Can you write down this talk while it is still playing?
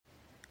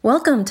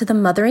Welcome to the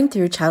Mothering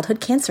Through Childhood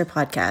Cancer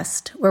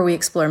podcast, where we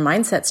explore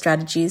mindset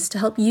strategies to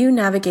help you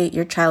navigate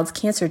your child's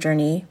cancer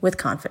journey with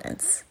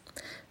confidence.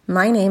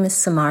 My name is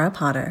Samara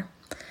Potter.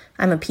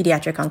 I'm a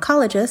pediatric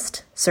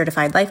oncologist,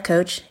 certified life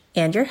coach,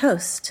 and your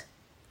host.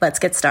 Let's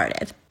get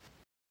started.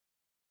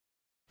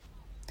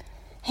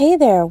 Hey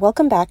there,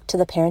 welcome back to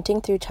the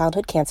Parenting Through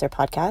Childhood Cancer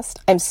podcast.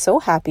 I'm so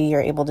happy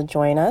you're able to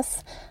join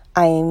us.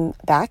 I'm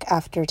back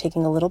after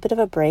taking a little bit of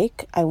a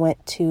break. I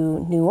went to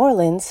New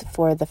Orleans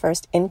for the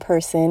first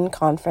in-person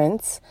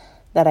conference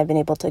that I've been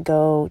able to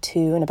go to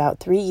in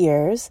about 3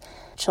 years,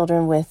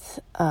 children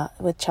with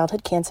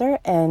childhood cancer,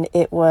 and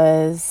it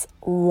was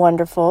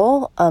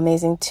wonderful,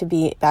 amazing to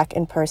be back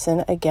in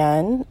person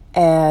again.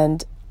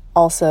 And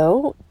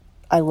also,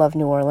 I love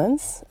New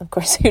Orleans. Of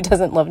course, who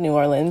doesn't love New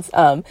Orleans?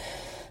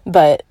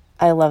 But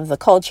I love the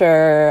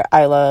culture.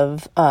 I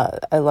love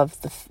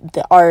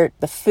the art,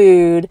 the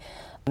food.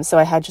 So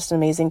I had just an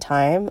amazing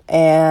time,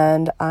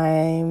 and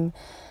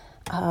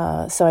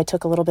so I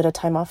took a little bit of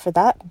time off for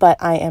that, but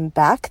I am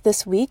back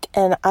this week,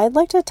 and I'd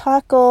like to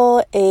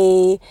tackle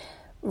a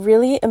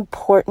really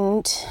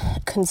important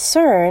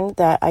concern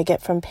that I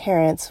get from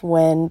parents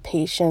when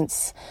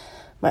patients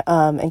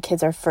and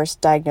kids are first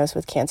diagnosed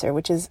with cancer,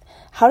 which is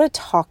how to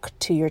talk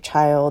to your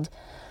child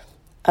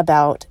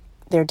about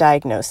their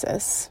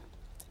diagnosis.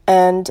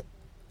 And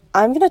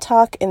I'm going to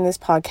talk in this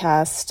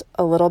podcast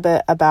a little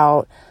bit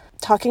about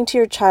talking to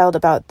your child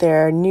about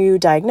their new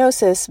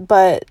diagnosis,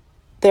 but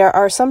there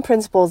are some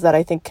principles that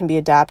I think can be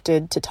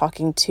adapted to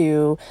talking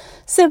to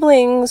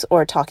siblings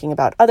or talking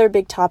about other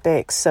big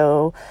topics.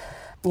 So,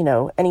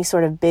 any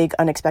sort of big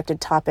unexpected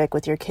topic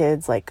with your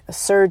kids, like a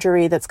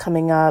surgery that's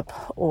coming up,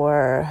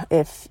 or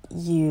if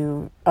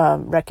you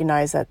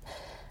recognize that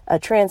a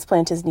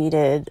transplant is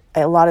needed,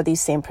 a lot of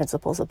these same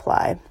principles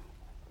apply.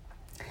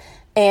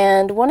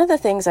 And one of the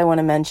things I want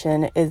to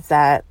mention is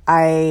that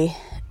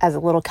as a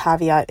little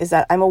caveat, is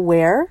that I'm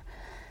aware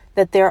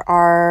that there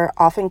are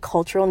often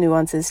cultural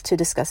nuances to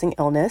discussing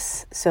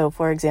illness. So,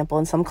 for example,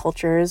 in some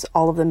cultures,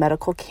 all of the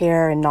medical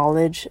care and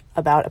knowledge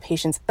about a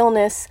patient's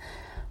illness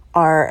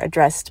are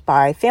addressed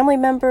by family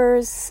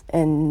members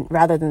and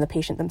rather than the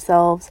patient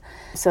themselves.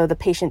 So the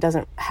patient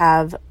doesn't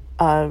have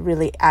a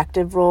really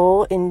active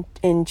role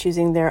in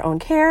choosing their own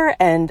care.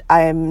 And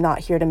I'm not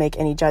here to make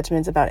any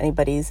judgments about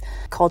anybody's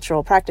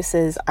cultural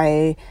practices.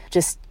 I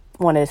just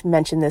wanted to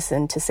mention this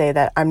and to say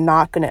that I'm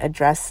not going to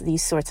address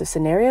these sorts of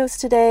scenarios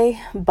today,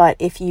 but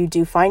if you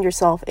do find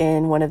yourself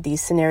in one of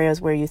these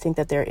scenarios where you think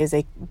that there is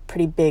a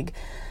pretty big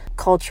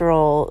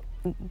cultural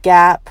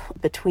gap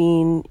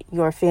between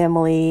your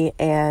family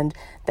and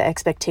the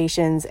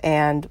expectations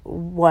and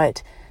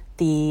what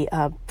the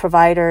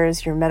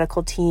providers, your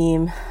medical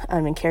team,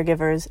 and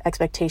caregivers'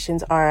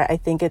 expectations are, I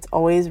think it's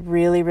always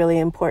really, really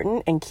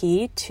important and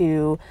key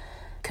to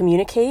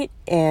communicate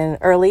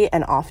early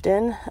and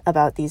often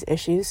about these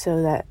issues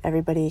so that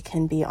everybody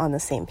can be on the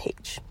same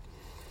page.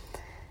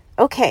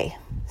 Okay,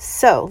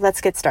 so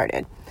let's get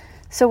started.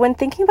 So when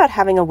thinking about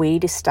having a weighty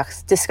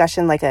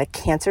discussion like a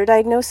cancer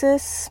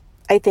diagnosis,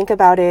 I think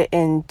about it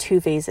in two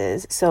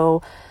phases.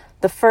 So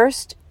the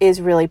first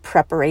is really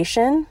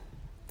preparation,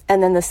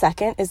 and then the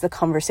second is the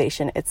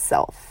conversation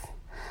itself.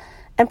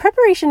 And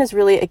preparation is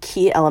really a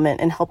key element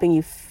in helping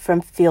you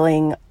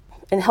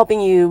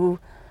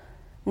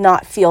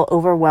not feel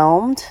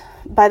overwhelmed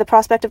by the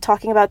prospect of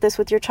talking about this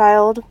with your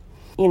child.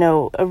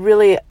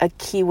 A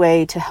key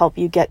way to help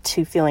you get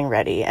to feeling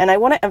ready. And I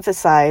want to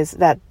emphasize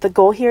that the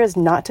goal here is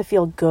not to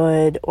feel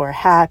good or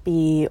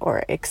happy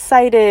or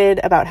excited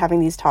about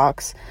having these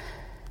talks,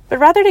 but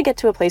rather to get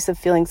to a place of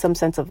feeling some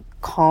sense of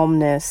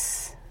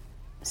calmness,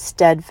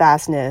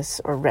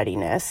 steadfastness, or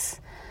readiness.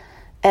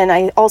 And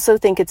I also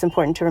think it's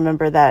important to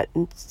remember that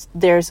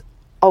there's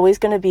always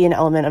going to be an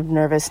element of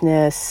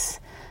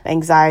nervousness,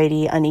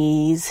 anxiety,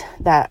 unease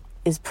that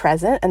is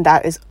present, and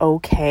that is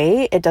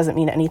okay. It doesn't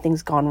mean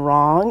anything's gone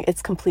wrong.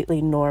 It's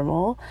completely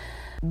normal.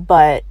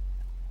 But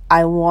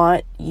I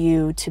want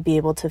you to be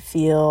able to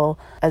feel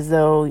as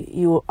though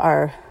you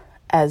are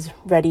as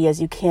ready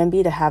as you can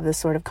be to have this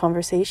sort of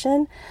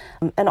conversation.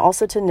 And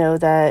also to know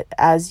that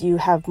as you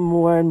have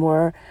more and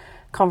more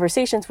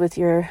conversations with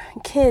your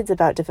kids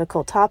about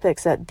difficult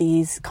topics, that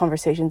these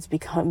conversations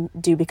become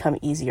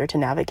easier to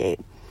navigate.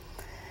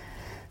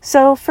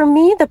 So for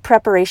me, the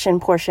preparation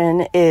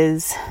portion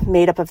is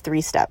made up of 3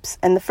 steps.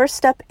 And the first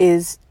step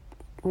is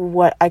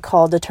what I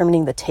call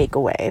determining the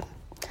takeaway.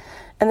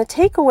 And the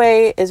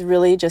takeaway is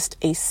really just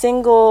a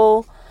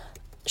single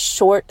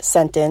short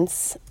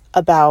sentence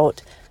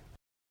about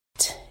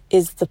what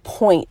is the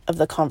point of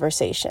the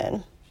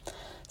conversation.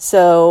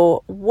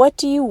 So what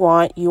do you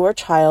want your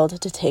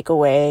child to take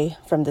away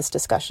from this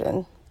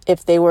discussion?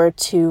 If they were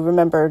to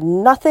remember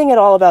nothing at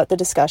all about the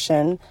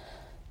discussion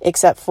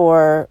except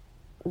for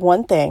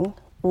one thing,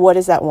 what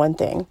is that one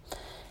thing?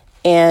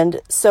 And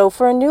so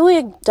for a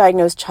newly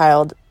diagnosed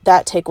child,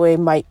 that takeaway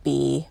might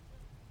be,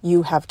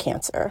 you have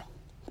cancer.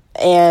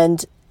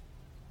 And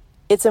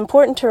it's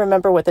important to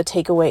remember what the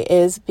takeaway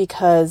is,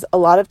 because a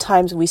lot of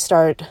times we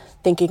start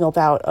thinking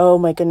about, oh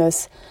my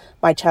goodness,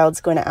 my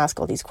child's going to ask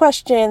all these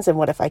questions, and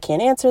what if I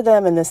can't answer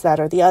them, and this, that,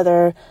 or the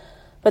other.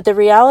 But the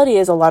reality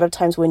is, a lot of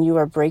times when you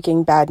are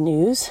breaking bad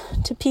news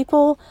to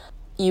people,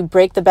 you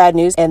break the bad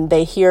news and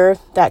they hear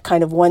that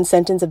kind of one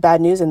sentence of bad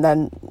news, and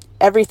then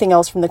everything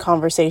else from the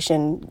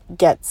conversation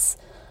gets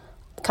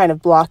kind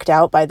of blocked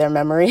out by their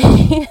memory.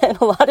 And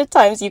a lot of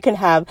times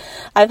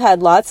I've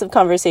had lots of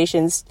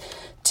conversations,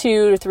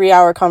 2 to 3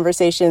 hour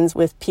conversations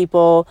with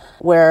people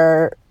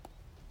where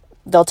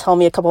they'll tell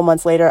me a couple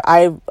months later,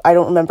 I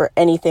don't remember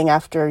anything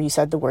after you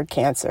said the word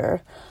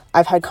cancer.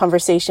 I've had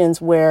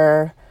conversations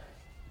where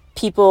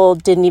people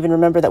didn't even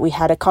remember that we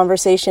had a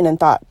conversation and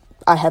thought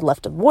I had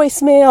left a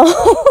voicemail.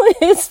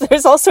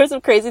 There's all sorts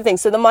of crazy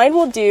things. So the mind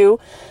will do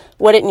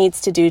what it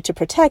needs to do to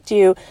protect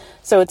you.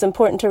 So it's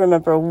important to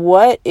remember,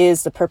 what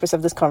is the purpose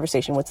of this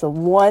conversation? What's the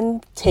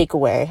one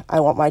takeaway I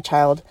want my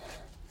child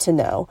to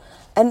know?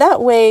 And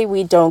that way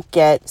we don't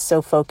get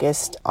so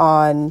focused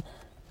on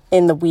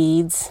in the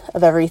weeds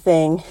of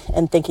everything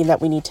and thinking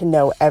that we need to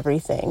know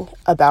everything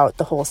about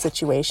the whole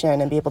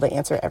situation and be able to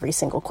answer every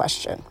single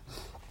question.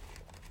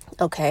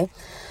 Okay,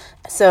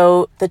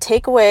 so the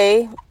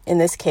takeaway in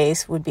this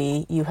case would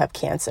be you have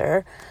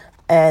cancer.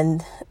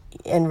 And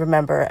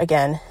remember,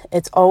 again,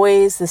 this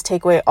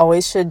takeaway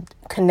always should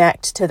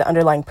connect to the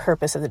underlying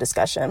purpose of the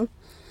discussion.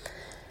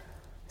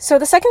 So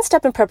the second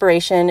step in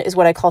preparation is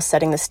what I call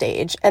setting the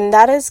stage. And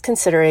that is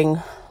considering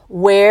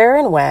where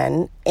and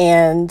when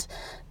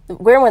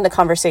the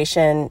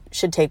conversation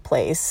should take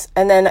place.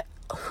 And then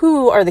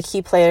who are the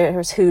key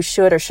players who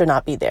should or should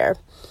not be there.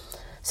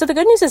 So the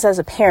good news is, as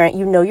a parent,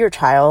 you know your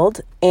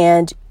child,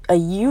 and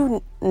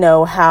you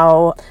know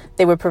how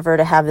they would prefer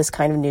to have this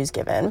kind of news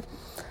given.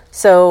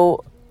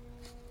 So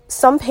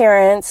some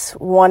parents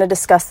want to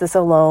discuss this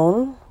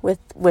alone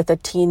with a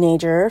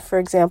teenager, for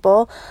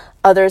example.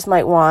 Others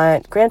might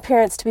want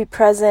grandparents to be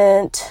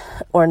present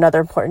or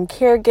another important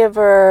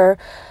caregiver.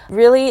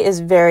 Really is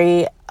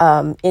very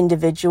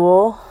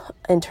individual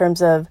in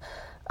terms of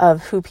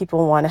who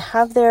people want to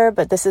have there.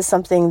 But this is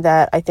something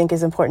that I think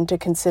is important to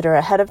consider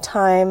ahead of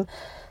time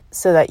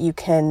so that you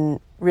can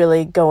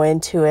really go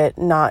into it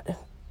not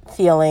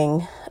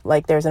feeling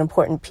like there's an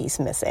important piece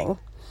missing.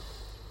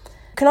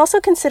 You can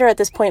also consider at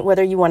this point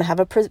whether you want to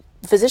have a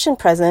physician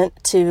present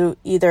to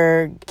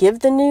either give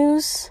the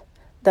news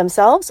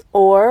themselves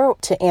or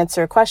to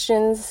answer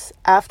questions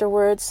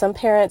afterwards. Some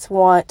parents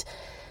want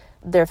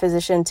their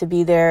physician to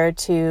be there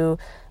to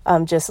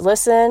just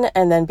listen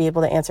and then be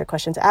able to answer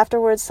questions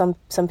afterwards.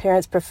 Some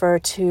parents prefer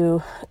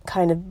to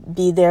kind of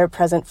be there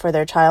present for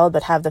their child,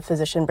 but have the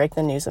physician break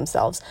the news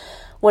themselves.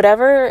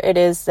 Whatever it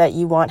is that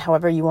you want,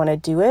 however you want to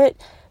do it,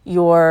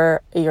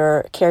 your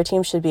care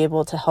team should be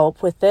able to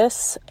help with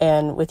this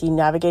and with you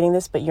navigating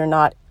this, but you're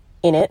not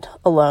in it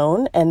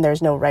alone, and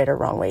there's no right or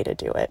wrong way to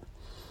do it.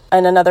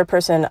 And another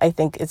person I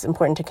think it's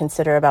important to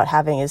consider about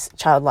having is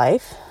child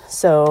life.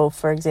 So,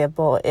 for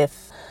example,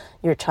 if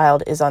your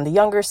child is on the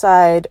younger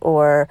side,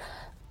 or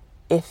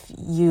if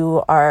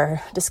you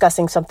are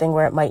discussing something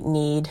where it might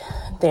need,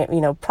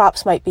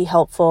 props might be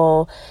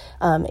helpful,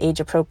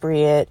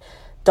 age-appropriate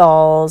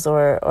dolls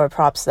or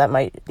props that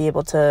might be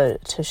able to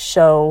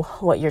show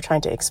what you're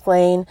trying to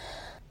explain.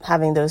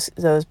 Having those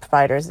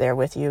providers there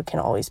with you can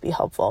always be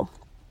helpful.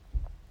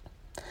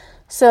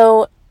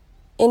 So,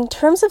 in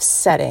terms of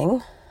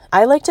setting,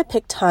 I like to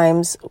pick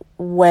times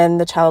when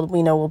the child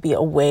we know will be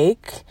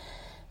awake,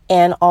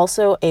 and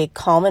also a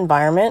calm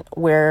environment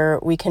where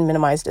we can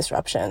minimize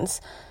disruptions.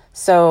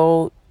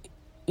 So,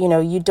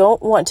 you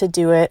don't want to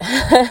do it,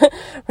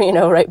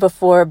 right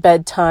before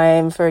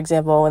bedtime, for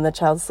example, when the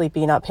child's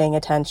sleepy, not paying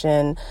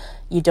attention.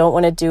 You don't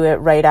want to do it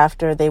right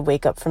after they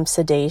wake up from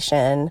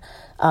sedation,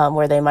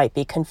 where they might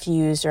be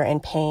confused or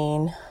in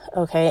pain.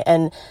 Okay.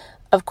 And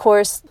of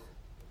course,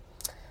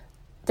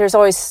 there's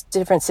always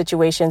different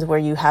situations where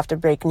you have to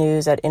break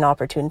news at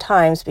inopportune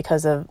times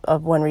because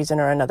of one reason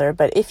or another.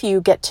 But if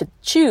you get to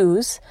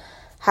choose,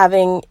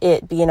 having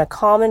it be in a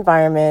calm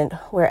environment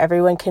where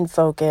everyone can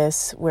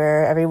focus,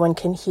 where everyone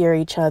can hear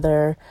each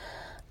other,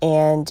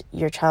 and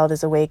your child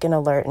is awake and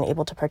alert and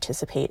able to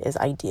participate is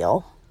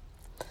ideal.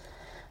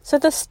 So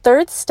this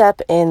third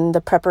step in the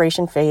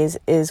preparation phase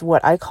is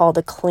what I call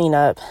the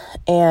cleanup.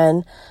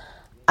 And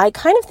I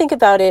kind of think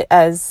about it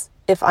as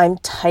if I'm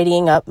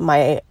tidying up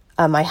my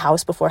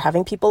house before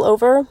having people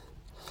over.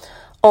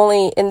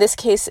 Only in this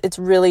case, it's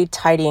really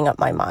tidying up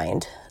my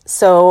mind.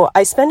 So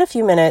I spend a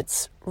few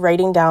minutes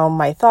writing down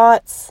my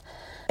thoughts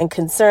and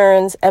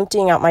concerns,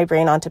 emptying out my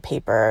brain onto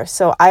paper.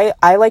 So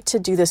I like to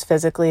do this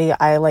physically.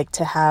 I like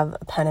to have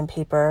a pen and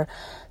paper.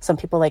 Some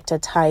people like to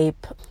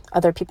type.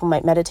 Other people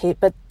might meditate.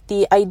 But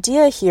the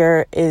idea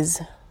here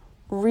is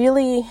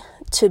really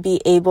to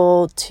be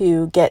able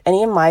to get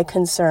any of my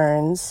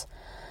concerns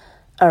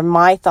or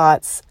my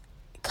thoughts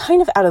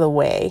kind of out of the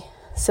way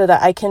so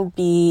that I can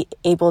be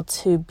able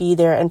to be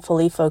there and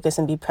fully focus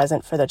and be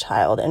present for the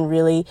child and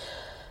really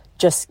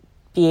just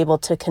be able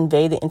to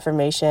convey the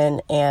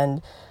information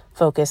and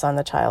focus on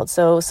the child.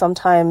 So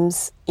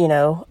sometimes,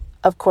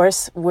 of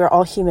course, we're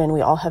all human.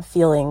 We all have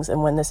feelings.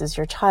 And when this is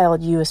your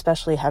child, you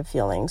especially have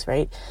feelings,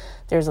 right?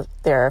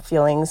 There are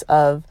feelings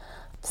of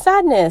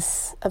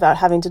sadness about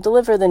having to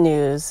deliver the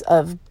news,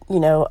 of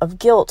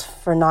guilt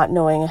for not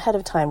knowing ahead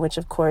of time, which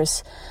of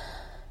course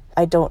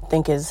I don't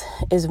think is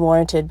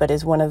warranted, but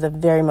is one of the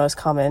very most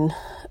common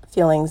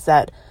feelings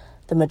that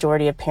the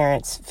majority of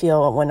parents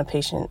feel when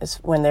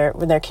when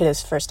their kid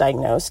is first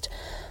diagnosed.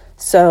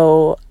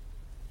 So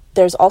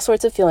there's all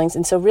sorts of feelings,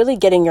 and so really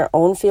getting your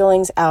own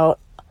feelings out.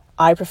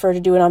 I prefer to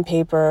do it on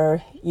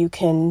paper. You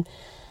can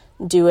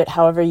do it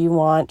however you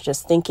want,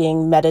 just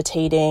thinking,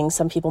 meditating.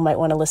 Some people might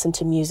want to listen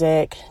to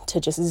music to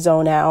just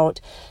zone out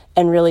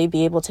and really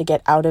be able to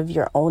get out of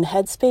your own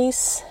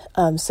headspace,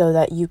 so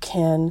that you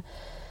can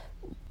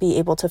be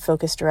able to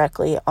focus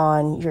directly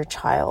on your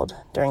child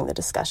during the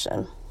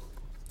discussion.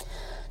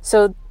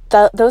 So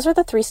those are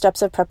the 3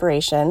 steps of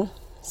preparation.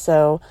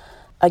 So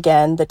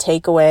again, the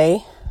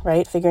takeaway,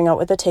 right? Figuring out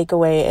what the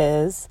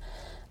takeaway is.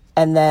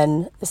 And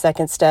then the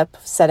second step,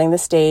 setting the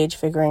stage,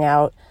 figuring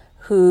out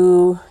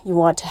who you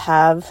want to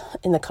have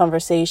in the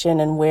conversation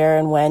and where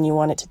and when you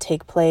want it to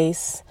take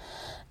place.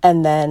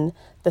 And then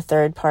the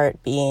third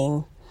part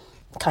being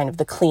kind of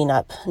the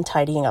cleanup and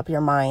tidying up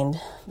your mind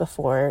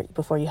before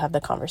you have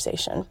the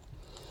conversation.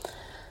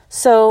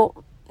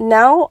 So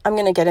now I'm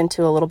going to get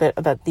into a little bit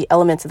about the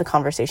elements of the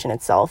conversation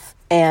itself.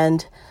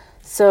 And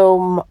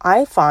so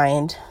I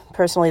find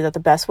personally that the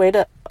best way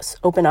to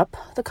open up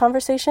the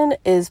conversation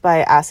is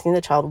by asking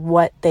the child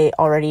what they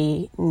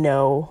already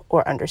know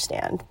or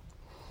understand.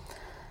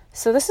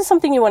 So this is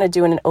something you want to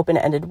do in an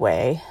open-ended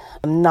way,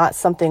 not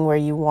something where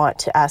you want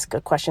to ask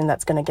a question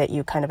that's going to get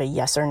you kind of a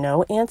yes or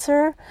no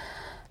answer,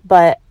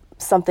 but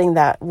something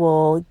that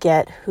will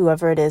get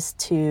whoever it is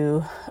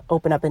to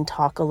open up and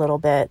talk a little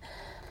bit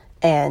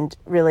and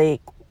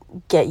really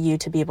get you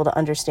to be able to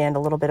understand a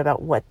little bit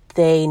about what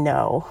they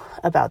know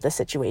about the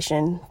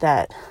situation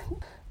that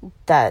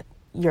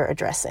you're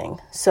addressing.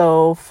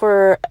 So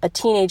for a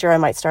teenager, I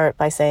might start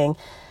by saying,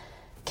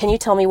 can you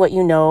tell me what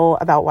you know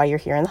about why you're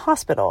here in the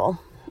hospital?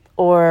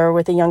 Or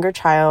with a younger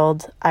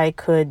child, I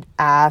could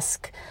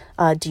ask,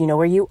 do you know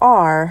where you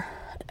are?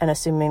 And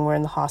assuming we're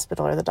in the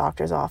hospital or the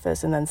doctor's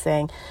office, and then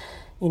saying,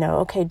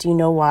 okay, do you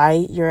know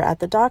why you're at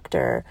the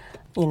doctor?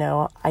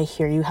 I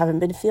hear you haven't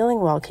been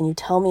feeling well. Can you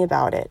tell me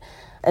about it?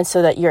 And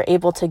so that you're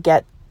able to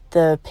get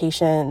the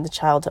patient, the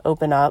child, to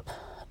open up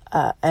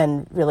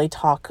and really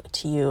talk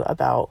to you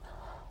about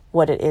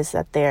what it is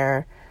that they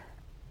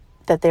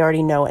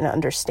already know and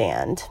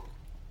understand.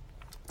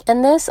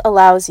 And this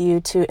allows you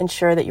to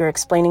ensure that you're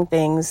explaining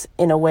things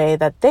in a way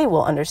that they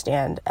will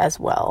understand as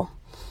well.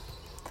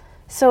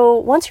 So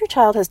once your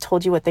child has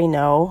told you what they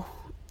know,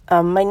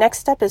 my next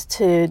step is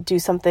to do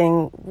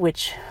something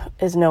which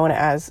is known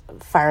as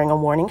firing a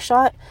warning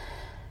shot,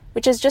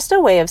 which is just a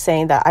way of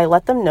saying that I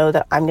let them know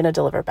that I'm going to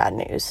deliver bad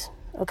news.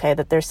 Okay,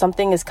 that there's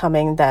something is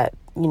coming that,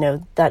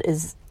 that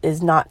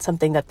is not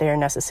something that they're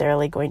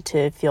necessarily going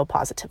to feel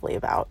positively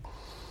about.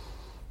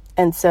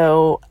 And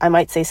so I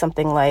might say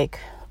something like,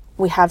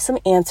 we have some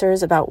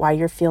answers about why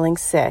you're feeling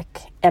sick,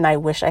 and I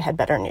wish I had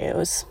better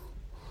news.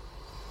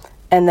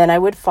 And then I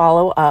would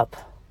follow up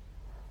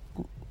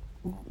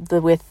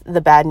with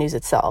the bad news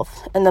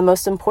itself. And the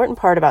most important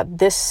part about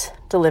this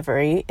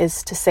delivery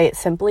is to say it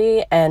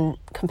simply and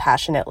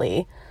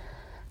compassionately.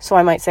 So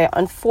I might say,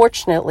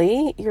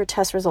 unfortunately, your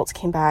test results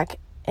came back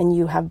and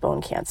you have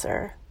bone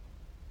cancer.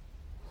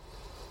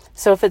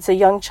 So if it's a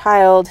young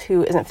child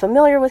who isn't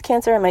familiar with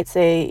cancer, I might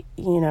say,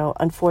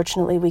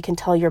 unfortunately, we can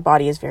tell your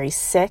body is very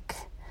sick,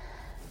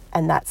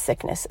 and that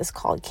sickness is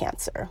called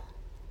cancer.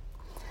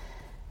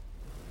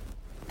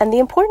 And the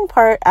important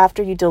part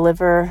after you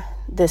deliver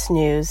this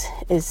news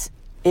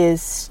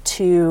is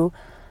to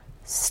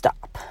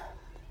stop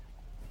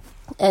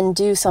and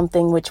do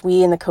something which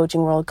we in the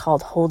coaching world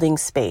called holding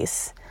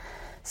space.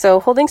 So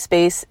holding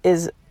space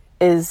is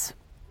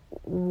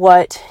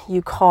what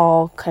you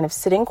call kind of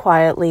sitting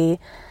quietly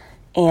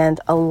and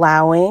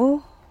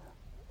allowing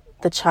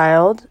the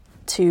child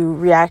to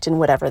react in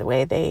whatever the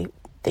way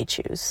they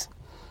choose.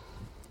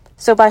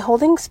 So by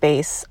holding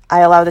space, I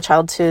allow the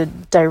child to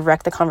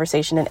direct the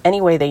conversation in any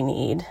way they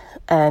need.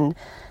 And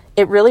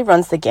it really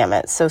runs the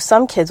gamut. So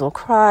some kids will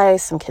cry,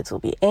 some kids will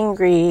be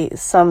angry,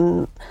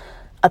 some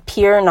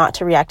appear not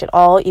to react at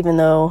all, even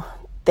though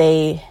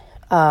they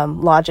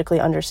logically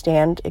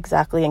understand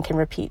exactly and can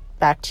repeat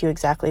back to you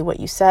exactly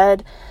what you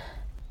said.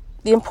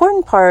 The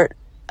important part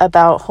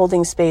about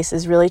holding space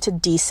is really to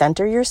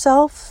decenter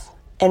yourself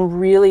and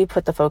really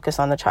put the focus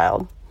on the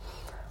child,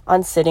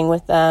 on sitting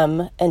with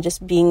them and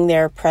just being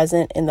there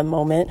present in the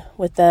moment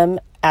with them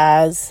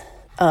as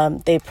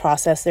they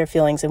process their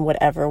feelings in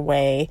whatever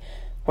way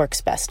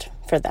works best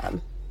for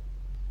them.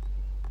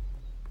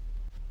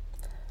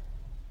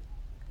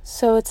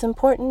 So it's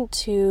important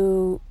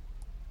to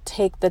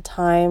take the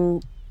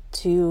time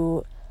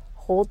to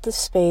hold the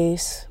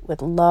space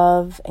with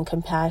love and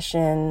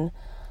compassion,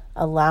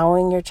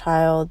 allowing your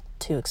child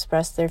to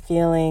express their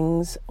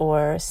feelings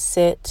or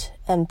sit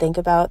and think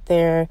about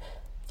their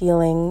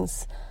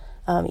feelings,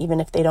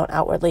 even if they don't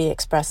outwardly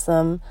express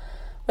them,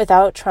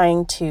 without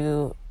trying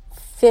to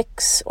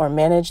fix or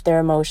manage their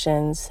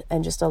emotions,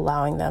 and just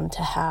allowing them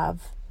to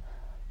have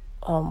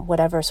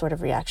whatever sort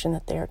of reaction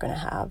that they're going to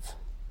have.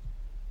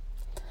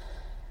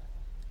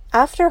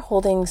 After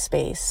holding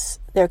space,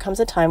 there comes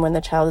a time when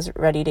the child is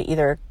ready to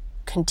either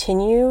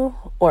continue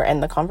or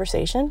end the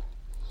conversation.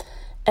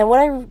 And what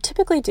I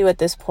typically do at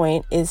this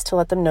point is to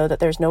let them know that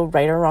there's no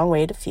right or wrong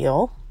way to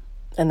feel,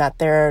 and that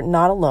they're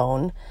not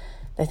alone,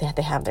 that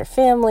they have their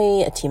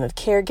family, a team of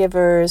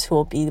caregivers who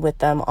will be with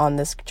them on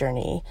this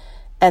journey,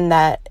 and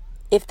that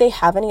if they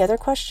have any other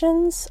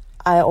questions,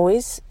 I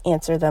always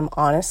answer them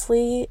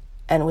honestly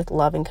and with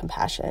love and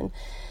compassion.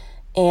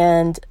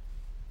 And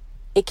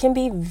it can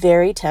be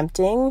very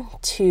tempting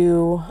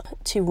to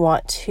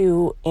want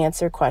to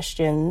answer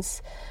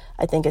questions.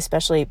 I think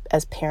especially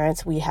as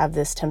parents, we have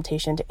this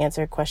temptation to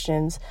answer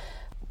questions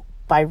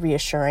by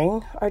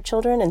reassuring our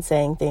children and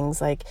saying things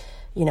like,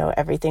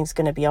 everything's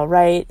going to be all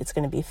right, it's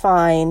going to be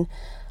fine.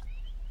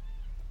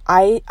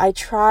 I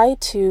try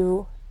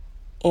to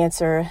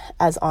answer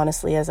as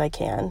honestly as I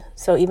can.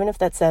 So even if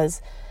that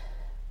says,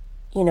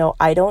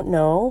 I don't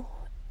know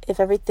if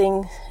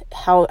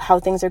how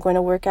things are going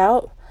to work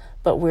out,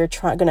 but we're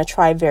going to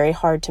try very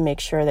hard to make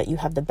sure that you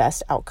have the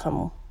best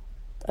outcome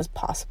as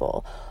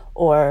possible,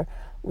 or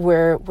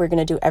we're going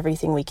to do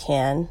everything we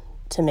can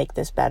to make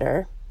this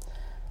better.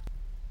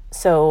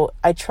 So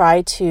I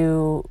try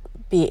to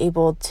be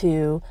able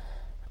to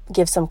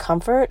give some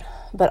comfort,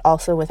 but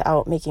also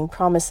without making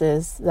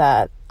promises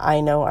that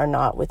I know are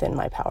not within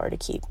my power to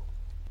keep.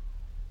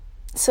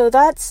 So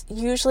that's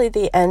usually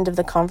the end of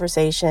the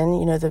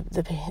conversation.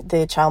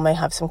 The child may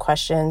have some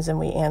questions and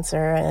we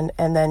answer,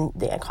 and then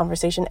the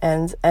conversation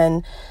ends.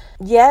 And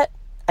yet,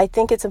 I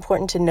think it's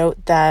important to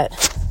note that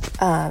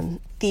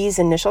these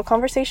initial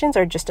conversations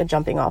are just a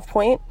jumping off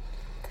point.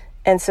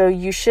 And so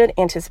you should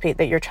anticipate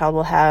that your child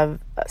will have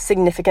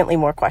significantly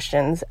more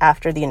questions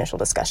after the initial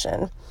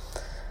discussion.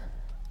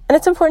 And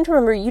it's important to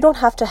remember, you don't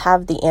have to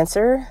have the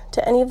answer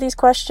to any of these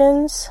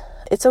questions.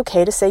 It's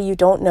okay to say you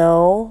don't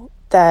know,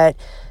 that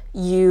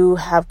you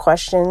have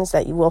questions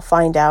that you will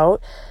find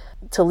out,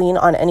 to lean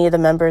on any of the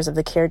members of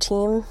the care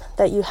team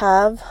that you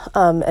have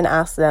and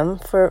ask them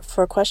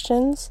for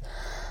questions.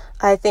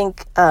 I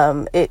think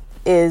it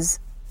is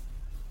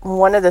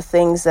one of the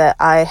things that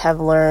I have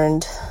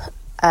learned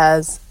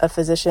as a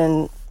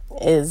physician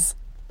is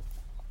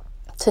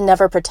to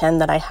never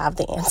pretend that I have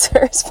the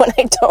answers when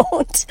I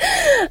don't.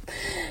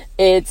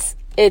 It's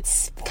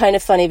kind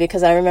of funny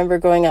because I remember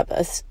growing up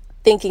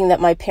thinking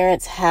that my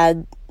parents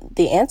had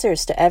the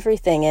answers to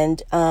everything,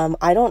 and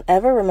I don't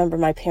ever remember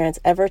my parents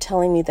ever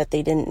telling me that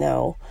they didn't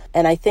know.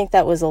 And I think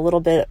that was a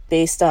little bit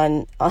based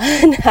on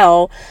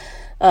how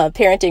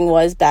parenting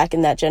was back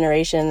in that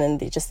generation,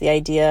 and just the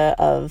idea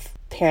of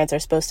parents are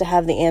supposed to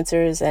have the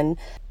answers. And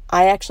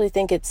I actually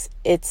think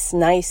it's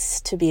nice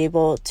to be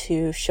able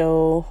to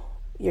show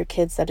your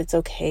kids that it's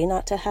okay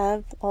not to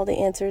have all the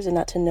answers and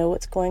not to know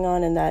what's going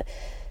on, and that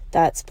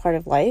that's part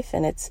of life,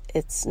 and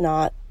it's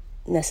not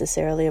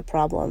necessarily a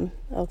problem.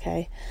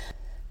 Okay.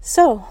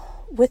 So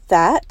with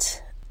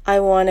that, I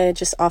want to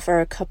just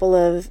offer a couple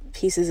of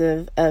pieces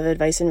of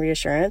advice and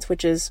reassurance,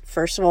 which is,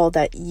 first of all,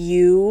 that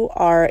you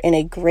are in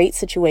a great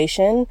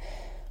situation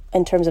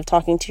in terms of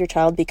talking to your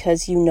child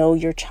because you know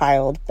your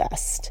child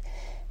best.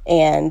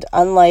 And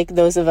unlike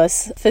those of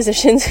us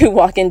physicians who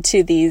walk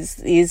into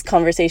these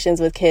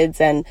conversations with kids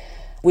and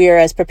we are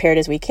as prepared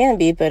as we can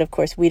be, but of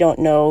course we don't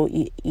know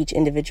each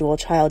individual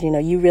child,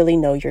 you really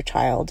know your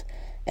child.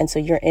 And so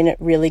you're in a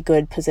really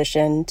good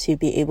position to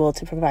be able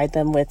to provide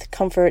them with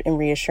comfort and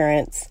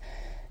reassurance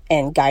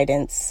and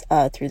guidance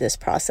through this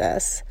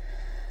process.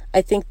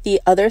 I think the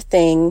other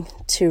thing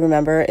to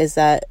remember is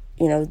that,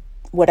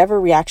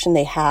 whatever reaction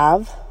they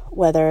have,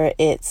 whether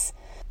it's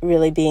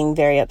really being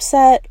very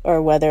upset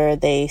or whether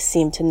they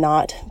seem to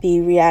not be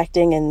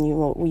reacting and you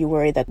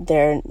worry that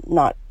they're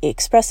not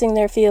expressing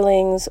their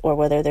feelings, or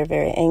whether they're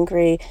very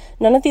angry,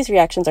 none of these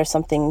reactions are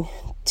something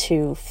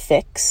to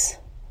fix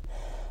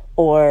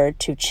or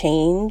to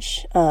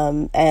change.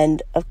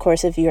 And of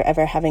course, if you're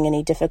ever having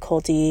any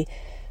difficulty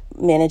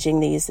managing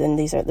these, then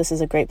this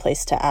is a great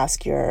place to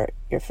ask your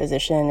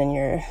physician and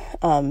your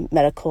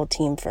medical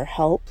team for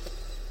help.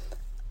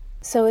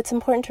 So it's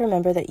important to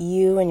remember that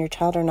you and your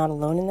child are not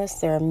alone in this.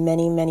 There are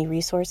many, many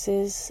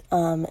resources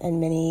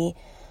and many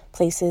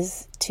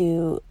places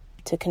to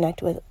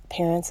connect with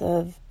parents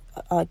of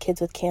kids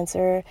with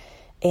cancer,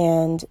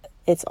 and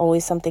it's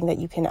always something that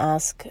you can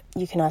ask.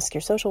 You can ask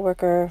your social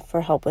worker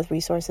for help with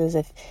resources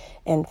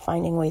and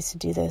finding ways to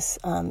do this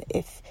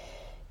if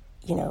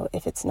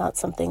it's not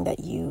something that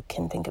you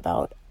can think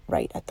about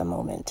right at the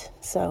moment.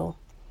 So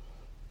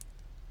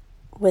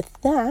with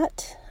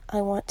that,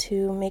 I want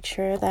to make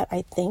sure that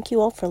I thank you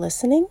all for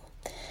listening.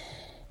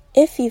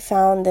 If you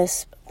found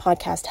this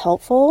podcast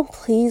helpful,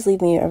 please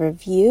leave me a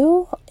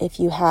review. If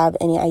you have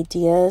any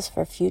ideas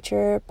for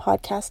future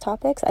podcast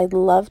topics, I'd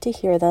love to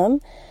hear them.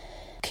 You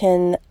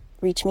can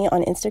reach me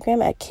on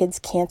Instagram at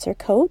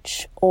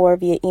kidscancercoach or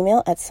via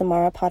email at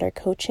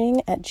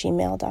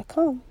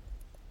samarapottercoaching@gmail.com.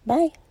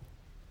 Bye.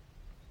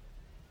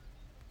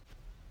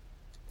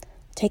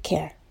 Take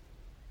care.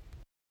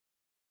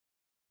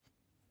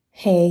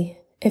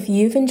 Hey, if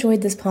you've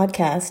enjoyed this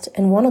podcast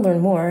and want to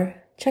learn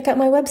more, check out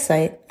my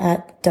website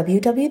at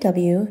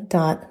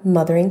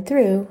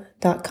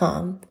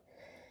www.motheringthrough.com.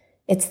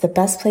 It's the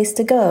best place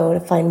to go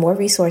to find more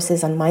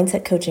resources on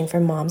mindset coaching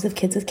for moms of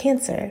kids with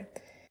cancer.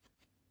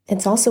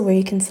 It's also where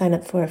you can sign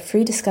up for a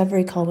free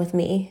discovery call with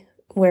me,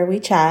 where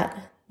we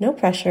chat, no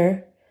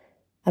pressure,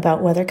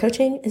 about whether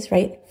coaching is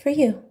right for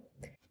you.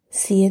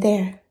 See you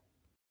there.